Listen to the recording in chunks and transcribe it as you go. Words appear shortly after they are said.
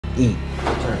Eat.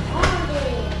 Turn.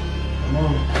 Come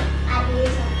on. I did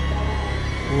something.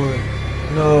 What?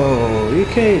 No, you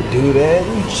can't do that.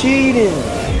 You cheating.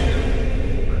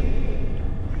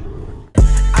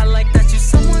 I like that you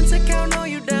someone to count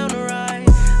on you down the ride.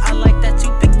 I like that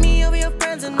you pick me over your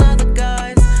friends and other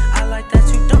guys. I like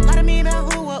that you don't lie to me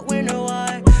about who, what, when, or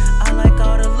why. I like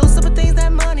all the little simple things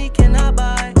that money cannot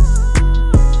buy.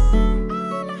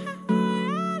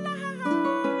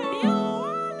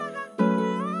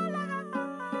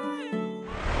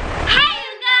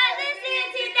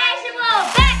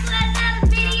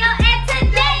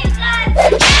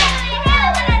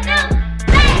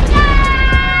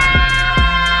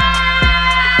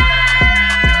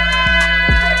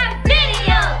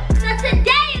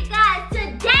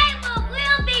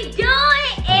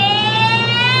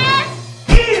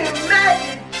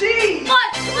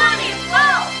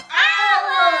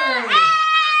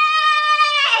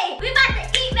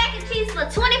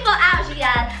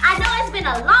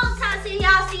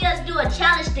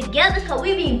 Together, cause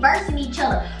we be versing each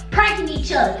other, pranking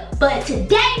each other. But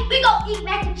today we gonna eat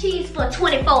mac and cheese for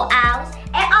 24 hours,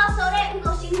 and also that we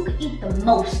gonna see who can eat the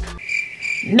most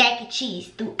mac and cheese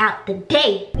throughout the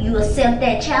day. You accept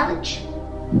that challenge?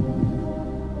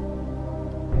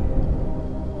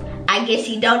 I guess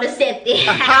you don't accept it.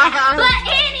 But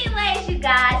anyways, you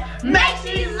guys, make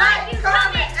sure you like,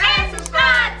 comment, and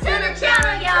subscribe to the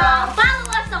channel, y'all. Follow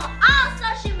us on all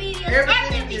social media.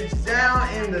 Everything is down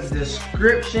in the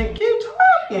description. Keep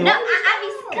talking. No,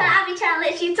 I be trying to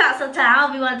let you talk sometimes. I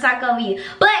don't be want to talk over you.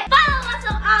 But follow us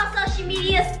on all social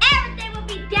medias. Everything will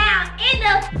be down in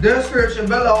the description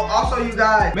below. Also, you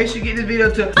guys, make sure you get this video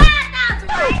to 5,000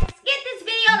 likes. Get this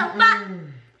video to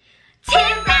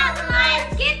 10,000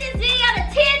 likes. Get this video to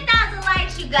 10,000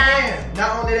 likes, you guys. And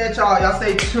not only that, y'all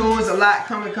stay tuned. It's a lot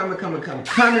coming.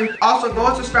 Also, go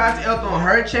and subscribe to Ethel on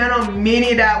her channel,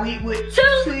 Mini.Wheat with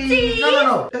 2 T's.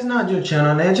 No. That's not your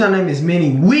channel. That channel name is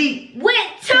Mini Wheat with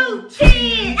 2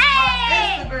 T's.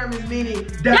 Hey. Instagram is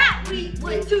Mini.Wheat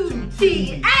with 2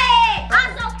 T's. Hey.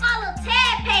 Also follow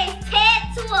Ted page, Ted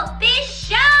to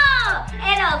Official.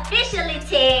 And officially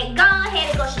Ted, go ahead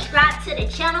and go subscribe to the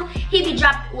channel. He be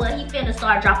dropping, well, he finna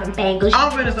start dropping bangers.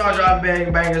 I'm finna start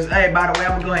dropping bangers. Hey, by the way,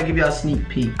 I'm gonna go ahead and give y'all a sneak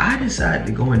peek. I decided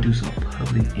to go and do some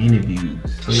public interviews.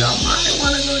 So y'all might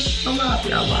wanna go check them out.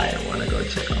 Y'all might wanna go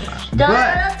check them out. Don't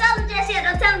tell them just yet,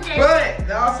 don't tell them just yet.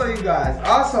 But also, you guys,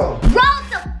 also roll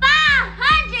to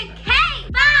 500K,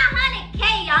 500K,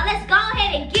 y'all. Let's go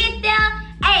ahead and get there.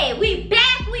 Hey, we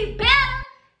back, we better.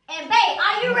 And babe,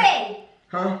 are you ready?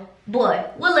 Huh? Boy,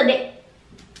 we'll let it.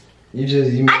 I did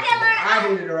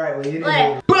it the right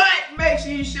way. But make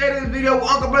sure you share this video with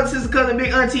uncle, brother, sister, cousin,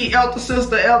 big auntie, elder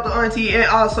sister, elder auntie, and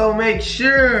also make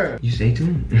sure you stay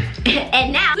tuned.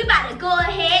 And now we about to go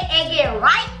ahead and get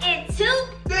right into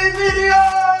this video.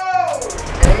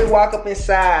 And we walk up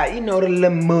inside, you know, the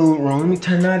little mood room. We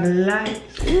turn on the lights.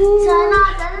 Turn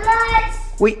on the lights.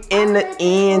 We in the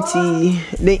NT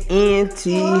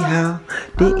house,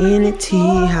 the NT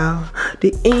house,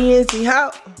 the NT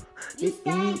house. The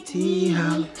NT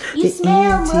house. You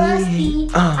smell musky.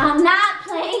 I'm not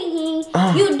playing.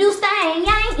 You do stank.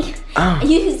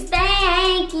 You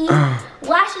stanky.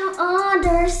 Wash your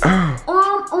unders.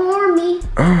 On me.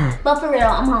 But for real,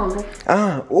 I'm hungry.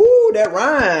 Ooh, that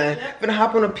rhyme. Finna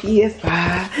hop on a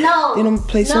PS5. No. Then I'm gonna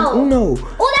play some Uno. Ooh,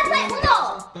 that play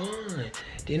Uno.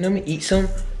 Then I'm gonna eat some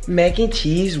mac and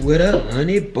cheese with a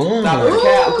honey bun.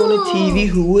 Look on the TV,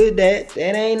 who would that?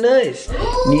 That ain't us.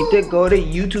 Need to go to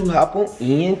YouTube, hop on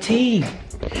ENT.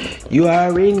 You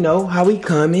already know how we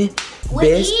coming.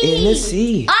 Best in the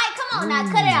sea. Alright, come on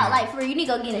now, cut it out. Like, for real, you need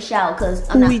to go get in the shower, cause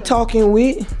I'm who not we talking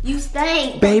with? You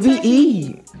stink. Baby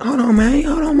E. Hold on, man.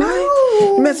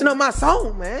 You messing up my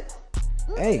song, man.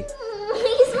 Hey.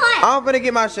 He's like, I'm finna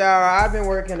get my shower. I've been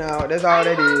working out. That's all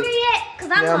that is. Hungry yet? Cause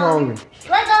I'm hungry.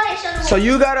 Let's go ahead and show them. So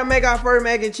you gotta make our first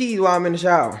mac and cheese while I'm in the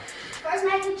shower. First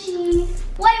mac and cheese.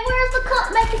 Wait, where's the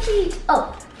cup mac and cheese?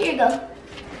 Oh, here you go.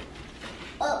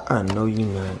 I know you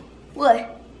not.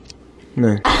 What?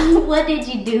 No. What did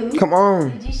you do? Come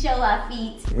on. Did you show our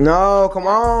feet? No, come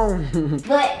on.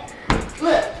 But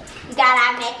look, we got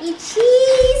our mac and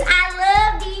cheese.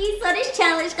 I love these. So this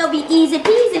challenge gonna be easy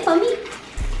peasy for me.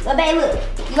 But babe, look,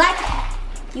 you like it?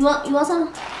 You want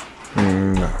some?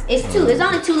 No. It's two. It's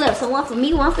only 2 left. So 1 for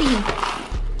me, 1 for you.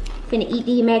 Finna eat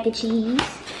these mac and cheese.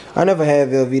 I never had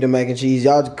Velveeta mac and cheese.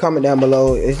 Y'all comment down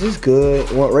below. Is this good?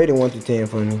 Rating 1 through 10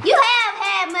 for me. You have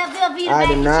had my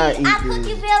Velveeta mac and cheese. I cook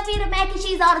you Velveeta mac and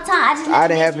cheese all the time. I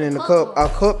didn't have it in the cup. A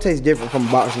cup tastes different from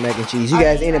a box of mac and cheese. You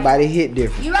guys, anybody hit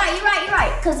different. You're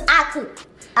right. Cause I cook.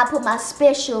 I put my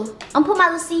special. I'm put my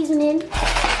little seasoning.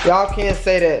 Y'all can't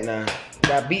say that now.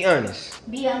 Now be honest.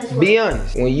 Be honest. Be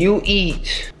honest. When you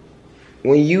eat,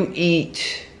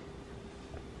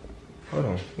 hold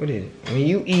on, what is it? When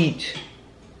you eat,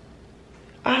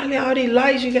 all these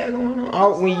lights you got going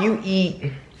on. When you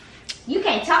eat. You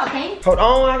can't talk, can you? Hold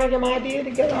on, I gotta get my idea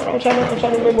together. I'm trying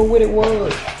to remember what it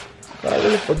was. But I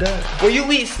really forgot. When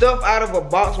you eat stuff out of a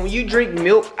box, when you drink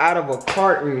milk out of a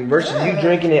carton versus you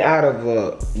drinking it out of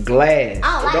a glass,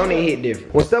 don't it hit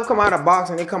different? When stuff come out of a box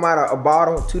and it come out of a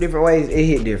bottle, 2 different ways, it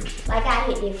hit different. Like I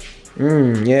hit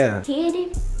different. Yeah. Hit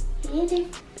it.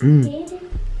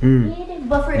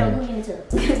 But for real, go get into it.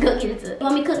 Go get into it. You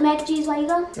want me to cook mac and cheese while you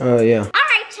go? Yeah.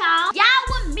 Alright, y'all.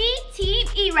 Y'all with me, Team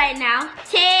E right now.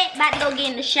 Ted about to go get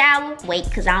in the shower. Wait,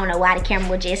 because I don't know why the camera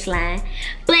was just lying.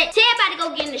 But Ted about to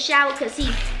go get in the shower because he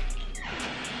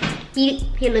a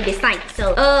little bit stanky.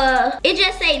 So, it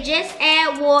just say just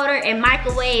add water and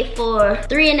microwave for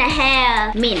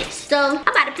 3.5 minutes. So, I'm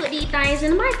about to put these things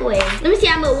in the microwave. Let me see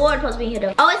how much water supposed to be in here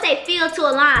though. Oh, it say fill to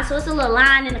a line. So, it's a little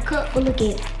line in the cup. But look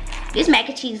at it. This mac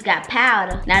and cheese got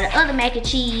powder. Now the other mac and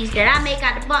cheese that I make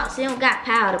out the box, it don't got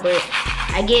powder, but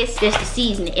I guess that's the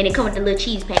seasoning, and it come with the little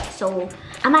cheese pack. So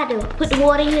I'm about to put the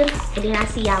water in here, and then I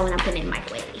see y'all when I put it in the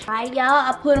microwave. All right, y'all,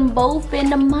 I put them both in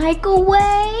the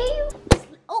microwave.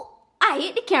 Oh, I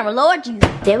hit the camera, Lord Jesus.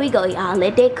 There we go, y'all,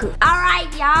 let that cook. All right,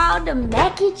 y'all, the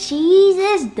mac and cheese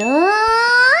is done.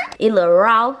 It look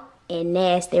raw and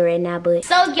nasty right now, but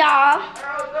so y'all,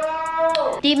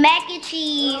 the mac and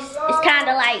cheese is kind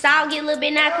of like soggy a little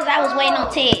bit now because I was waiting on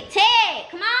Ted. Ted,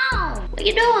 come on, what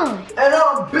you doing? And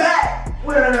I'm back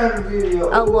with another video.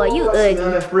 Oh boy, you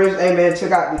ugly. Hey man,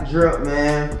 check out the drip,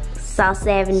 man. South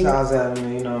Avenue. South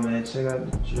Avenue, you know, man. Check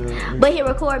out the drip. But he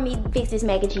record me fix this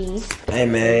mac and cheese. Hey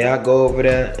man, y'all go over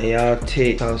there and y'all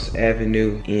take South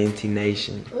Avenue ENT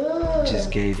Nation.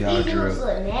 Just gave y'all These drip. noodles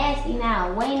look nasty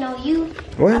now. Waiting on you.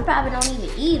 What? I probably don't even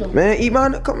eat them. Man, eat my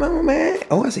noodle. Come on, man.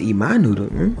 Oh, I said eat my noodle.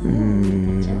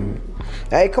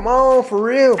 Hey, come on, for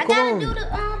real. I Come gotta on. do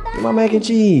the My mac and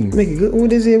cheese. Make it good.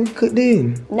 What is it? We cooked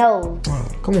in. No.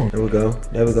 Oh, come on. There we go.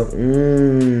 There we go.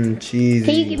 Cheesy.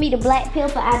 Can you give me the black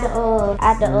pepper out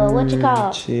the what you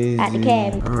call? Cheesy. Out the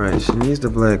cabinet. All right, she needs the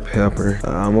black pepper.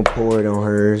 I'm gonna pour it on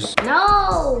hers.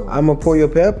 No. I'm gonna pour your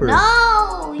pepper.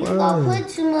 No, you gonna put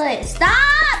too much. Stop.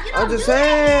 You don't I'm just do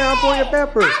saying, that. I'll pour your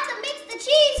pepper. I have to mix the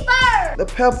cheese first. The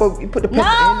pepper, you put the pepper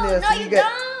in there, so you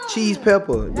got cheese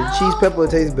pepper. The cheese pepper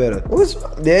tastes better.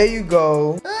 There you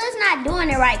go. It's not doing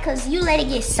it right because you let it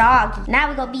get soggy. Now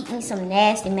we're gonna be eating some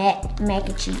nasty mac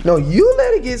and cheese. No, you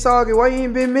let it get soggy. Why you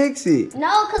ain't been mix it?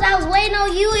 No, because I was waiting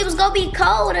on you. It was gonna be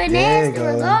cold and nasty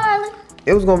regardless.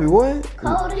 It was gonna be what?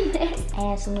 Cold and nasty.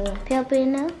 Add some little pepper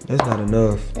in there. That's not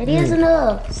enough. That is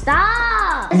enough.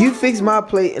 Stop. You fix my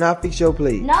plate and I fix your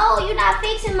plate. No, you're not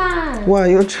fixing mine. Why?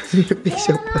 You don't trust me to fix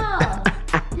your plate? No.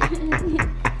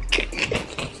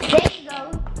 There you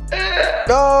go.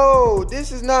 No,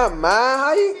 this is not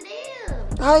mine.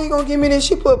 How you gonna give me this?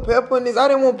 She put pepper in this. I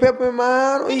didn't want pepper in mine.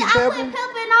 I don't eat pepper. I put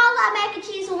pepper in all our mac and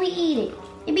cheese when we eat it.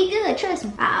 It be good, trust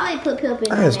me. I always put pepper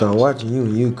in I had started watching you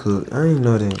and you cook. I didn't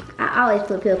know that. I always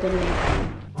put pepper in there.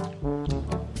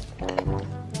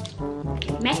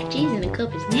 Mac and cheese in the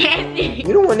cup is nasty.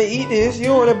 You don't want to eat this. You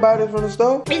don't want to buy this from the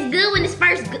store. It's good when it's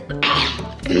first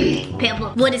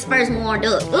pepper. When it's first warmed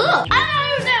up. Ugh! I don't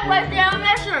use that wipe down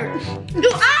that shirt.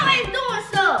 You always doing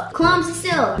stuff. Clumsy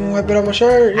self. You wipe it on my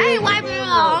shirt. I ain't wiping it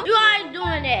off. You always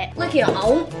doing that. Look here,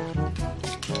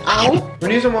 We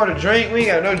need some more to drink. We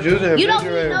ain't got no juice in the You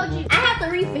refrigerator. don't need no juice. I have to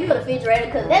refill the refrigerator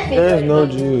because that There's refrigerator. no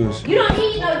juice. You don't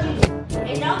need no juice.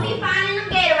 And don't be finding them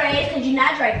Gatorades because you're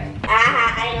not drinking. I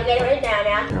ain't no Gatorades down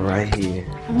now. They're right here.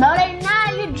 No, they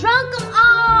not. You drunk them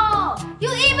all. You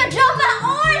even drunk my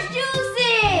orange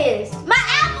juices. My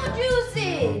apple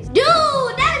juices. Dude,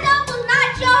 that was not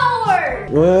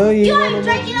yours. Well, You ain't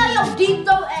drinking all your deep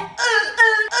throat.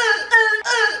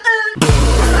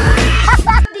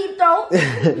 Deep throat.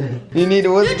 You need to,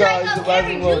 what's You it called? drink up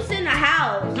every juice in the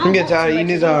house. I'm getting tired of eating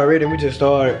this already. We just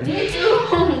started. Me too.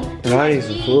 And I need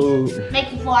some food.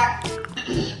 Make you fart.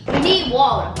 We need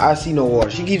water. I see no water.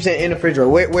 She keeps saying in the refrigerator.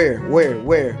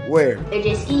 Where? They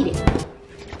just eat it.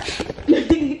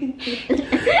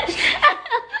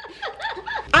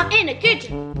 I'm in the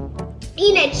kitchen.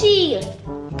 Eating that cheese.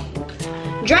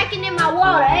 Drinking in my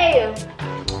water, hey.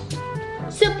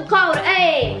 Sip of cold,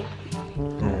 hey.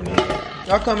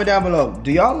 Y'all comment down below.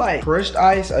 Do y'all like crushed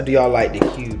ice or do y'all like the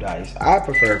cubed ice? I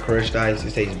prefer crushed ice.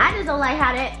 It tastes better. I just don't like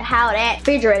how that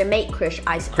refrigerator make crushed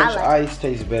ice. Crushed ice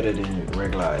tastes better than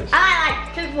regular ice. I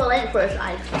like Chick-fil-A and crushed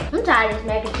ice. I'm tired of this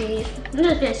mac and cheese. I'm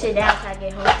just gonna sit down till I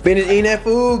get home. Finish eating that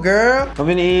food, girl. I'm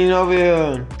finna eating over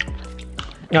here.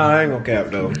 No, I ain't gonna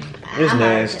cap though. It's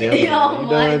nasty. You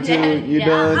done too? You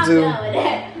done too? I'm done with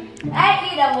that. I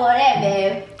ain't need no more of that,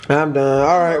 man. I'm done.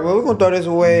 Alright, well we're gonna throw this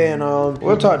away and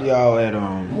we'll talk to y'all at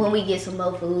when we get some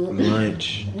more food.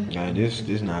 Lunch. Nah,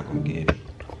 this not gonna get it.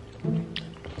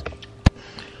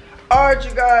 Alright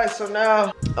you guys, so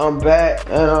now I'm back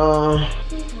and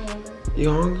you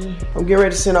hungry? I'm getting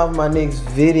ready to send off my next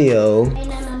video. Ain't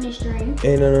nothing on this screen.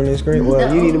 Ain't nothing on this screen?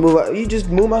 Well, you need to move out. You just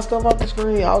move my stuff off the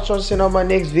screen. I was trying to send off my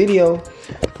next video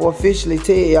for officially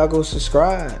tell y'all go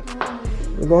subscribe.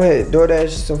 Go ahead, DoorDash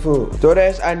some food.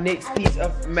 DoorDash our next piece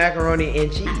of macaroni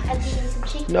and cheese. I get some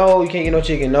chicken. No, you can't get no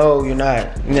chicken. No, you're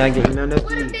not. You're not getting none of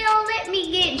What if that. they don't let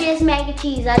me get just mac and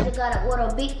cheese? I just gotta order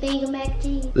a big thing of mac and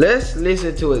cheese. Let's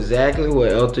listen to exactly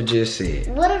what Ethel just said.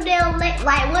 What if they don't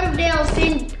what if they don't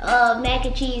send mac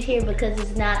and cheese here because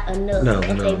it's not enough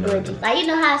at their budget? Like, you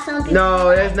know how some people.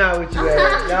 No, that's not what you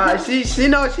asked. Nah, she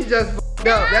knows she just f***ed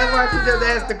up. That's why she just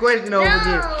asked the question over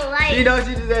again. Like, She knows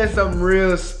she just asked something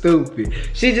real stupid.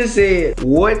 She just said,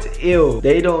 what if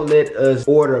they don't let us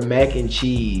order mac and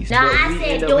cheese? No, I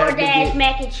said DoorDash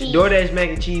mac and cheese. DoorDash mac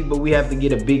and cheese, but we have to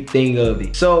get a big thing of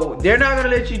it. So they're not gonna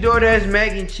let you DoorDash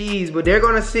mac and cheese, but they're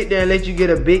gonna sit there and let you get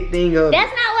a big thing of it.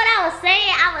 That's not what I was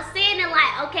saying. I was saying it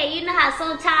like, okay, you know how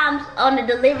sometimes on the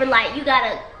delivery, like you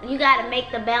gotta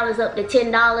make the balance up to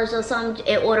 $10 or something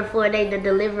in order for they to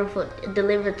deliver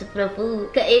the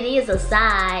food. Cause it is a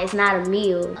side, it's not a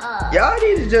meal. Y'all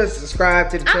need to just subscribe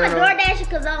to the channel. I'm a DoorDasher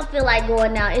because I don't feel like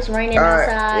going out. It's raining Alright,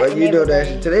 outside. well, you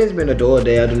DoorDash. Today's been a door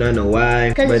day. I do not know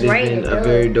why, but it's been a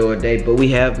very door day. But we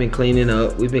have been cleaning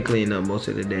up. We've been cleaning up most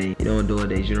of the day. You know, on door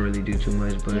days, you don't really do too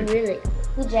much, but. You really?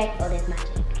 Who jacket? Oh, that's my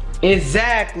jacket.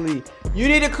 Exactly. You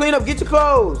need to clean up. Get your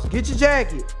clothes. Get your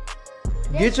jacket.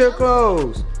 Get your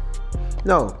clothes.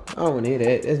 No, I don't want to hear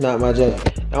that. That's not my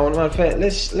jacket. I want my fat.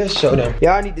 Let's show them.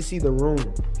 Y'all need to see the room.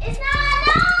 It's not,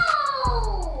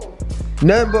 no!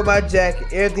 Nothing but my jacket.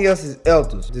 Everything else is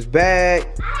Ethel's. This bag,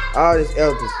 all this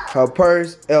Ethel's. Her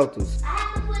purse, Ethel's.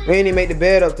 We ain't even make the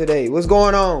bed up today. What's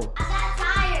going on? I got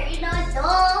tired. You know, it's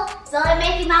dull. So it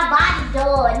making my body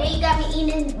dull. And then you got me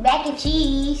eating mac and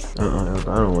cheese. I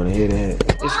don't want to hear that.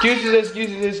 Excuses.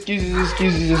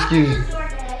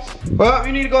 Well,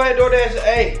 you need to go ahead and DoorDash.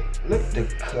 Hey, look at the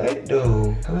cut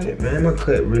though. Cut it, man. My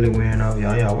cut really wearing off,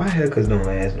 y'all. Y'all, why haircuts don't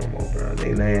last no more, bro?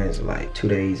 They last like 2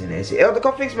 days and that's it. Elder,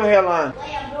 come fix my hairline.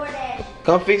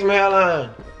 Come fix my hairline.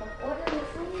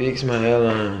 Fix my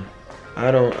hairline. I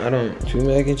don't, two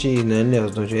mac and cheese, nothing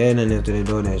else. Don't you add nothing else to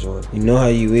the DoorDash order. You know how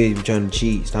you is, you trying to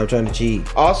cheat. Stop trying to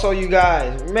cheat. Also, you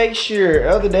guys, make sure, the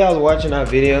other day I was watching our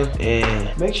video,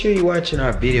 and make sure you're watching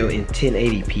our video in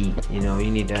 1080p. You know,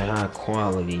 you need that high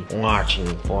quality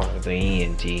watching for the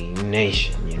ENT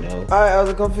nation, you know. Alright,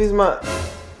 Elder, come fix my...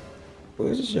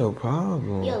 What's your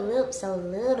problem? Your lips so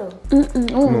little. I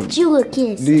want you a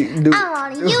kiss. I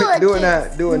want you a kiss. Do it now.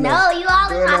 Do it now. No, you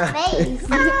all in my face.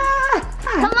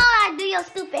 Come on, do your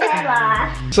stupid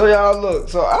hairline. So y'all look,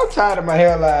 so I'm tired of my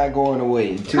hairline going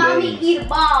away in 2 days. Call me eat a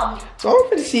bomb. So I'm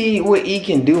gonna see what E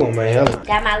can do on my hairline.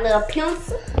 Got my little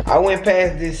pencil. I went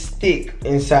past this stick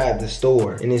inside the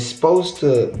store, and it's supposed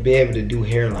to be able to do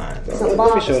hairlines.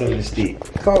 Let me show them the stick.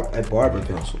 It's called a barber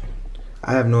pencil.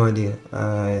 I have no idea.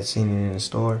 I had seen it in the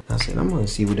store. I said, I'm gonna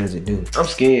see what does it do. I'm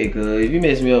scared, cause if you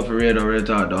mess me up for real, real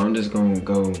talk though, I'm just gonna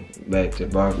go back to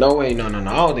the barber. No, wait, no. I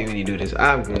don't think we need to do this.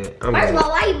 I'm good. First of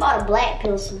all, why you bought a black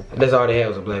pencil? That's all they had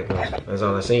was a black pencil. That's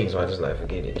all I seen, so I just like,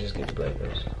 forget it. Just get the black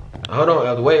pencil. Hold on,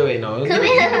 Elder. Wait, no. Get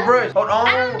the brush. Hold on.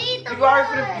 I don't need the brush.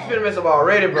 You already finna mess up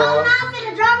already, bro. No, I'm not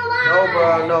finna draw the line. No,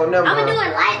 bro. No, never. I'm gonna do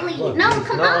it lightly. No,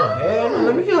 come on. Hell no,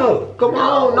 let me go. Come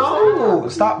on, no.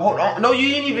 Stop, hold on. No,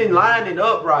 you ain't even lining it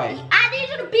up right. I need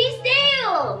you to be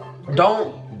still.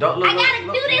 Don't look. I gotta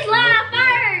do this line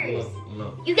first.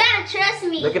 Look. You gotta trust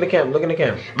me. Look in the camera, look in the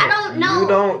camera. I don't know. You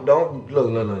don't, look.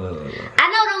 I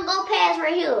know don't go past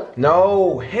right here.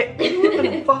 No, heck, you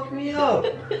gonna fuck me up.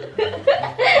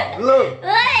 Look.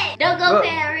 What? Don't go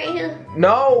past right here.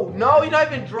 No, you're not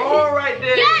even drawing right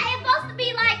there. Yeah, it's supposed to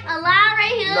be like a line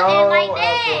right here and like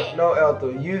that. No,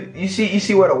 Ethel, you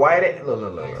see where the white at?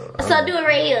 Look. So do it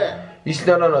right here.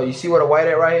 No. You see where the white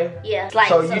at right here? Yeah. Like,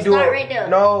 so you do start right there.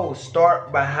 No,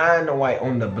 start behind the white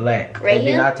on the black. Right and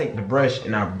here? Then I take the brush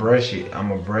and I brush it. I'm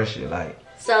gonna brush it like.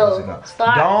 So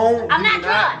start. I'm not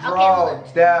drawing. Okay, look.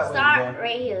 Start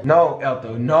right here. No,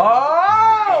 Ethel. No.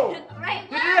 Right.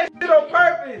 You did that shit on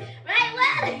purpose. Right. What?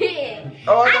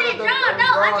 Oh, I didn't draw. No,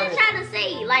 I'm just trying to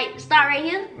say, like, start right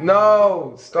here.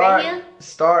 No, start. Right here?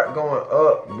 Start going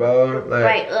up, bro. Like,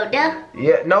 right up there.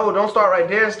 Yeah. No, don't start right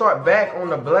there. Start back on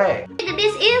the black.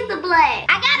 This is the black.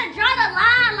 I gotta gotta draw the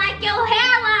line like your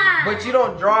hairline. But you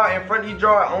don't draw in front, you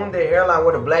draw it on the hairline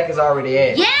where the black is already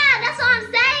at. Yeah, that's what I'm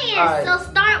saying. Right. So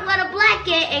start where the black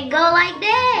at and go like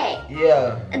that.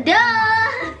 Yeah.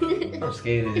 Duh. I'm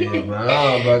scared of this,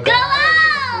 bro. Bro. Go on.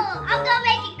 I'm gonna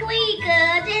make it clean,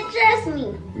 cuz. Just trust me.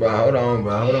 Bro, hold on,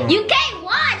 bro. Hold on. You can't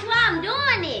watch while I'm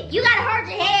doing it. You gotta hold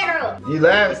your head up. You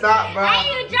laugh, stop, bro. I ain't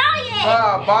even draw yet.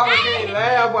 Bro, Bobby can't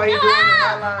laugh while he doing the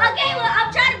hairline. Okay, well,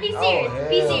 I'm trying to be serious. Oh,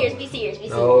 be hell. serious, be serious, be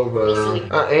serious. No, bro. Be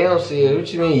serious. I am serious.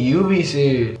 What you mean? You be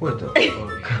serious? What the fuck?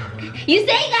 You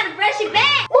say you gotta brush it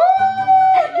back.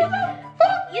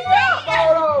 You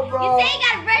say you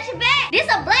gotta brush it back. This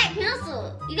a black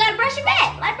pencil. You gotta brush it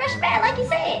back. Like brush it back, like you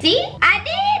said. See? I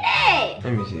did that.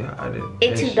 Let me see how I did.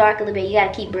 It's too dark a little bit. You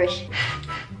gotta keep brushing.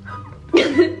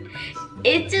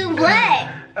 It's too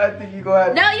black. I think you gonna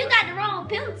have to. No, you got the wrong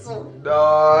pencil. No,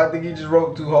 I think you just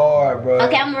wrote too hard, bro.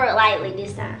 Okay, I'm gonna write lightly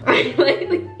this time.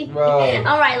 Bro.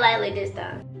 I'll write lightly this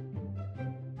time.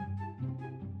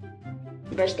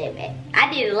 Brush that back. I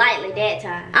did it lightly that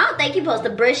time. I don't think you're supposed to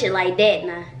brush it like that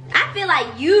now. I feel like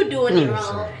you doing it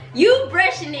wrong. You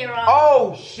brushing it wrong.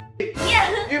 Oh, shit.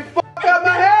 Yeah. You fucked up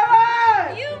my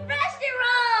hairline. You brushed it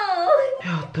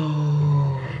wrong. Ethel.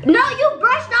 No, you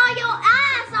brushed all your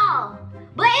eyes off.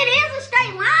 But it is a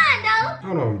straight line though.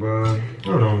 Hold on, bro.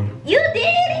 Hold on. You did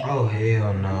it. Oh,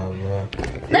 hell no, bro.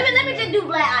 Let me just do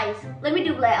black ice. Let me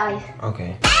do black ice.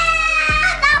 Okay.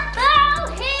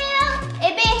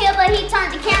 It been here, but he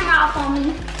turned the camera off on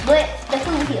me. But the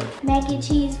food here. Mac and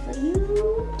cheese for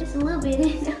you. Just a little bit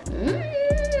in there.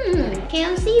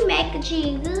 KFC mac and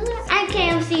cheese good. I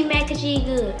KFC mac and cheese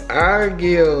good. I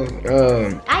give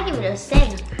it a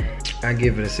 7. I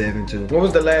give it a 7 too. What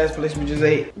was the last place we just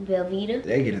ate? Velveeta.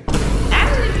 They get it.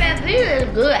 Actually, Velveeta is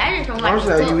good. I just don't like I'm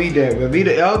sorry, you eat that.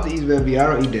 Velveeta, Ethel eats Velveeta. I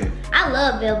don't eat that. I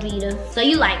love Velveeta. So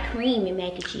you like creamy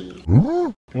mac and cheese?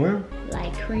 What?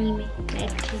 Like creamy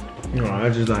mac and cheese? No, I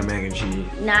just like mac and cheese.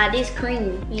 Nah, this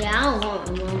creamy. Yeah, I don't want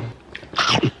no more.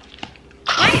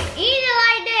 Why you eat it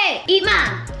like that? Eat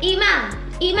mine. Eat mine.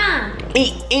 Eat mine.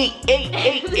 Eat.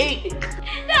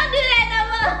 Don't do that no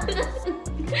more.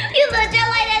 You look just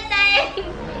like that thing.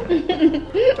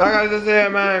 Like I just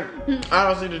said, man, I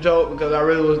don't see the joke because I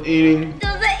really was eating. So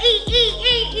eat.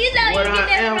 You know What you I get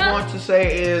that am wrong. going to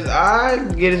say is I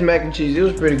get his mac and cheese. It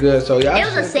was pretty good. So y'all It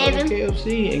was a should go to 7.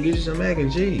 KFC and get you some mac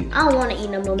and cheese. I don't want to eat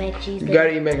no more mac and cheese. You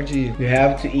gotta eat mac and cheese. You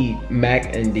have to eat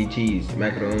mac and the cheese.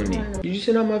 Macaroni. Did you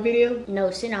send out my video? No,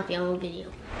 send off your own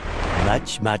video.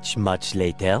 Much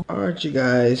later. Alright, you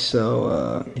guys.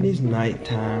 So it is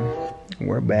nighttime.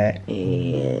 We're back.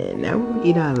 And now we're gonna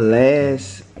eat our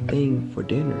last thing for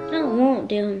dinner. I don't want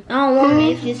them. I don't want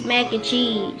it if it's mac and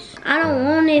cheese. I don't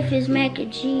want it if it's mac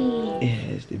and cheese. It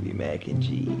has to be mac and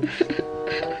cheese.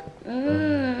 I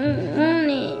don't want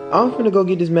it. I'm finna go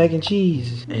get this mac and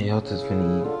cheese. And Elta's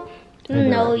finna eat it.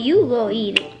 No, you go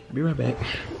eat it. Be right back.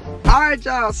 Alright,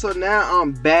 y'all, so now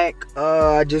I'm back.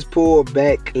 I just pulled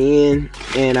back in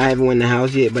and I haven't went in the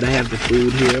house yet, but I have the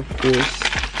food here, of course.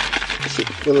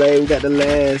 Chick-fil-A, we got the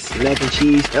last mac and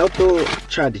cheese. Ethel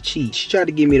tried to cheat. She tried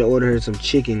to get me to order her some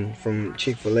chicken from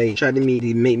Chick-fil-A. Tried to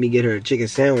make me get her a chicken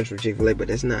sandwich from Chick-fil-A, but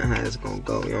that's not how it's gonna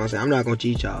go. You know what I'm saying? I'm not gonna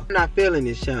cheat y'all. I'm not failing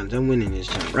this challenge. I'm winning this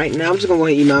challenge. Right now, I'm just gonna go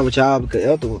ahead and eat mine with y'all because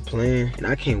Ethel was playing and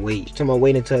I can't wait. She's talking about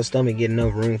waiting until her stomach get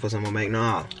enough room for some more mac.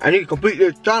 Nah, I need to complete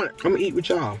this challenge. I'm gonna eat with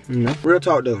y'all. Real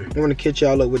talk though. I wanna catch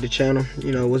y'all up with the channel.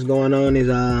 You know, what's going on is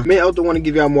me and Ethel wanna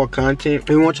give y'all more content.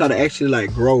 We want y'all to actually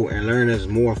like grow and learn us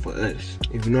more for us.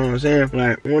 If you know what I'm saying?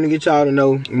 Like, I want to get y'all to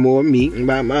know more of me,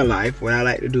 about my life, what I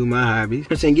like to do, my hobbies.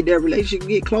 I'm saying, get that relationship,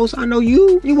 get close. I know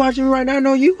you. You watching me right now, I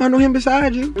know you. I know him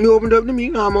beside you. You opened up to me,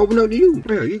 I'm open up to you.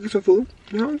 Yeah, you get some food.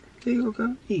 You know? There you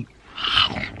go, eat.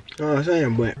 You know what I'm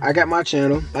saying? But I got my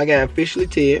channel. I got Officially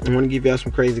Ted. I want to give y'all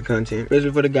some crazy content. Especially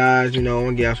for the guys, you know, I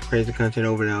want to give y'all some crazy content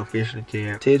over there. Officially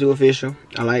Ted. Ted to Official.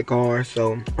 I like cars,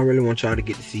 so I really want y'all to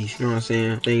get to see, you know what I'm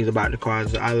saying? Things about the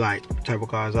cars that I like, the type of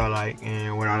cars I like,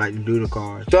 and what I like to do to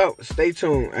cars. So, stay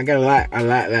tuned. I got a lot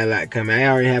coming. I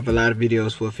already have a lot of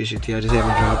videos for Officially Ted. I just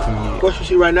haven't dropped them yet. What you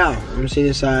see right now, I'm sitting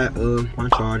inside of my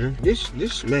charger.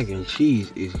 This mac and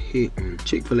cheese is hitting.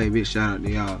 Chick-fil-A, big shout out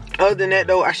to y'all. Other than that,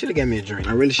 though, I should have got me a drink.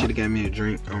 I really should have got me a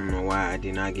drink. I don't know why I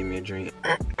did not get me a drink.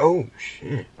 Oh,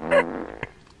 shit.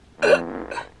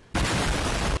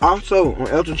 Also, on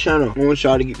Ethel channel, I want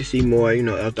y'all to get to see more, you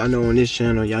know, Ethel. I know on this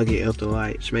channel, y'all get Ethel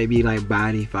like, she may be like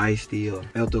body, feisty, or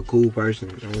Ethel a cool person.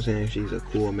 You know what I'm saying? She's a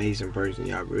cool, amazing person.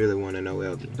 Y'all really want to know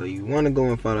Ethel. So you want to go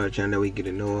and follow her channel that we get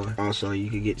to know her. Also, you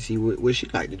can get to see what she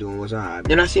like to do and what's her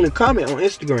hobby. And I seen a comment on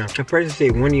Instagram. A person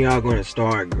said, when are y'all going to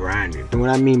start grinding? And what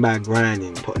I mean by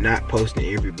grinding, not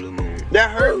posting every blue moon.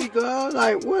 That hurt me, girl.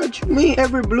 Like, what you mean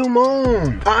every blue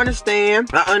moon? I understand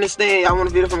y'all want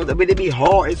a video from us, but it be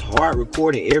hard. It's hard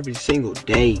recording every single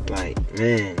day. Like,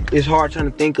 man, it's hard trying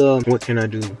to think of what can I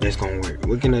do that's gonna work.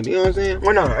 What can I do? You know what I'm saying?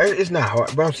 Well, no, it's not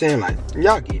hard. But I'm saying, like,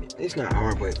 y'all get it. It's not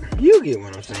hard, but you get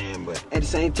what I'm saying. But at the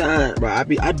same time, bro,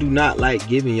 I do not like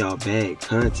giving y'all bad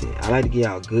content. I like to give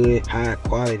y'all good, high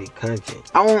quality content.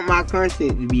 I want my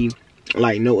content to be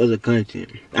like no other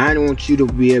content. I don't want you to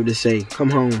be able to say, come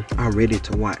home, I'm ready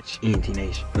to watch ENT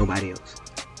Nation. Nobody else.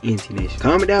 ENT Nation.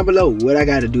 Comment down below what I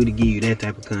gotta do to give you that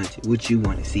type of content. What you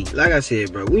want to see. Like I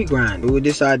said, bro, we grind. We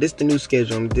decide this the new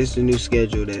schedule. This the new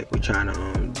schedule that we're trying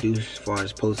to do as far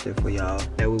as posting for y'all.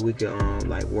 That way we can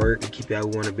like work and keep y'all.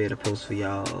 We want to be able to post for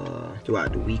y'all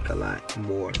throughout the week a lot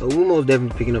more. So we're most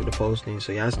definitely picking up the posting.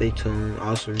 So y'all stay tuned.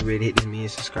 Also, ready to hit this million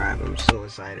subscribe. I'm so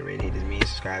excited. Ready to hit this million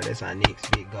subscribe. That's our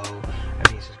next big goal.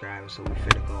 I mean subscribers. So we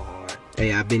finna go hard.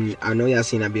 Hey, I know y'all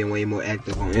seen I've been way more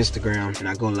active on Instagram, and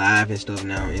I go live and stuff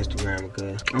now on Instagram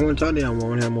because I want to talk to y'all. I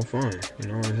want to have more fun. You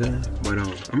know what I'm saying? But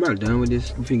I'm about done with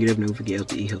this. We finna get up and we finna get Ethel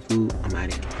to eat her food. I'm out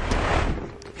of here.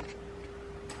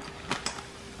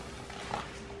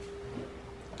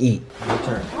 Eat. Your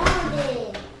turn.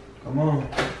 Come on.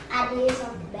 I did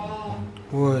something bad.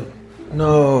 What?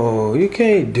 No, you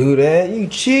can't do that. You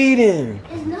cheating.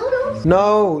 It's noodles.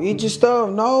 No, eat your stuff.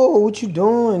 No, what you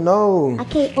doing? No. I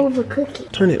can't overcook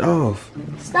it. Turn it off.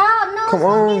 Stop. No, come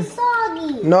on. It's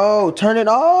soggy. No, turn it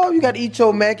off. You gotta eat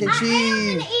your mac and cheese. I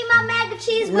am gonna eat my mac and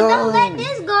cheese, but don't let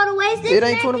this go to waste. This it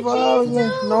ain't 24 hours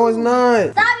left. No, it's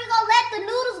not. Stop. You gonna let the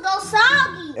noodles go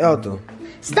soggy. Ethel.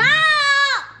 Stop.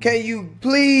 Can you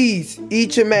please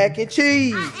eat your mac and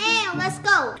cheese? I am. Let's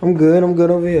go. I'm good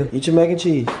over here. Eat your mac and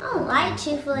cheese. I don't like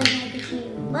Chick-fil-A mac and cheese.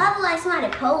 But I feel like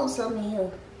somebody pulled something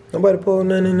here. Nobody pulled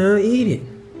nothing in there. Eat it.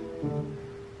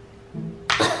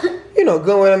 You know,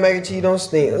 good with that mac and cheese don't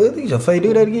stink. Eat your face.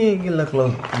 Do that again. Get a little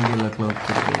close. Get a little close.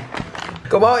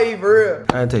 Come on, eat for real.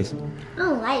 How it taste? I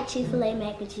don't like Chick-fil-A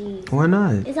mac and cheese. Why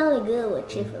not? It's only good with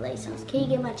Chick-fil-A sauce. Can you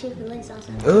get my Chick-fil-A sauce?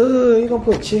 You gonna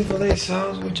put Chick-fil-A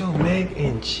sauce with your mac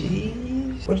and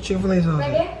cheese? What's Chick-fil-A sauce?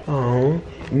 Right there. Oh,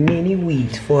 mini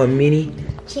wheats for a mini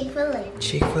Chick-fil-A.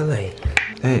 Chick-fil-A.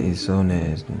 That is so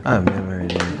nasty. I've never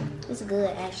heard that. It's good,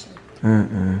 actually.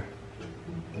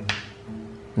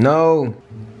 No.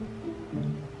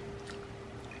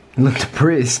 Look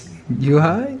depressed. You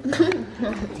high?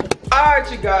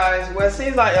 Alright, you guys. Well, it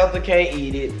seems like Ethel can't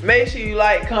eat it. Make sure you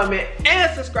like, comment,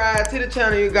 and subscribe to the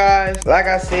channel, you guys. Like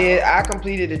I said, I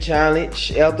completed the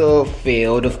challenge. Ethel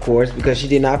failed, of course, because she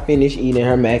did not finish eating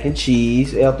her mac and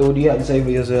cheese. Ethel, what do you have to say for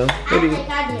yourself? I think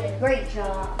I did a great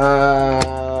job.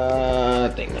 I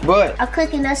think not. But I'm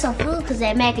cooking us some food because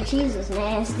that mac and cheese was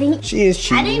nasty. She is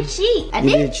cheating. I didn't cheat. I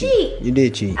didn't cheat. You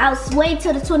did cheat. I was waiting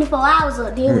till the 24 hours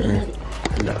up, then we eat it.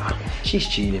 Nah, she's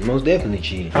cheating. Most definitely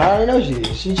cheating. I already know she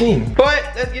is. She's cheating. But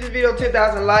let's get this video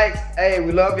 10,000 likes. Hey,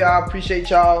 we love y'all. Appreciate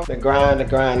y'all. The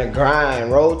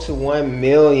grind. Roll to 1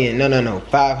 million. No.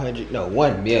 500. No,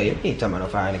 1 million. We ain't talking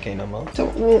about no 500K no more. So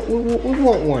we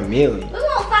want 1 million. We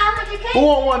want 500K. We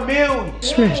want 1 million.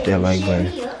 Smash that like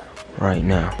button right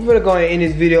now. We're gonna go ahead and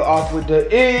end this video off with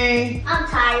the E. I'm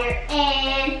tired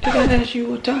and. Did I ask you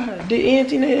what tired? Did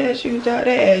anything ask you what tired?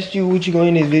 They asked you what you gonna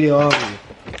end this video off with.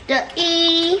 The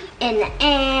E and the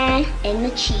N and the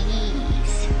cheese.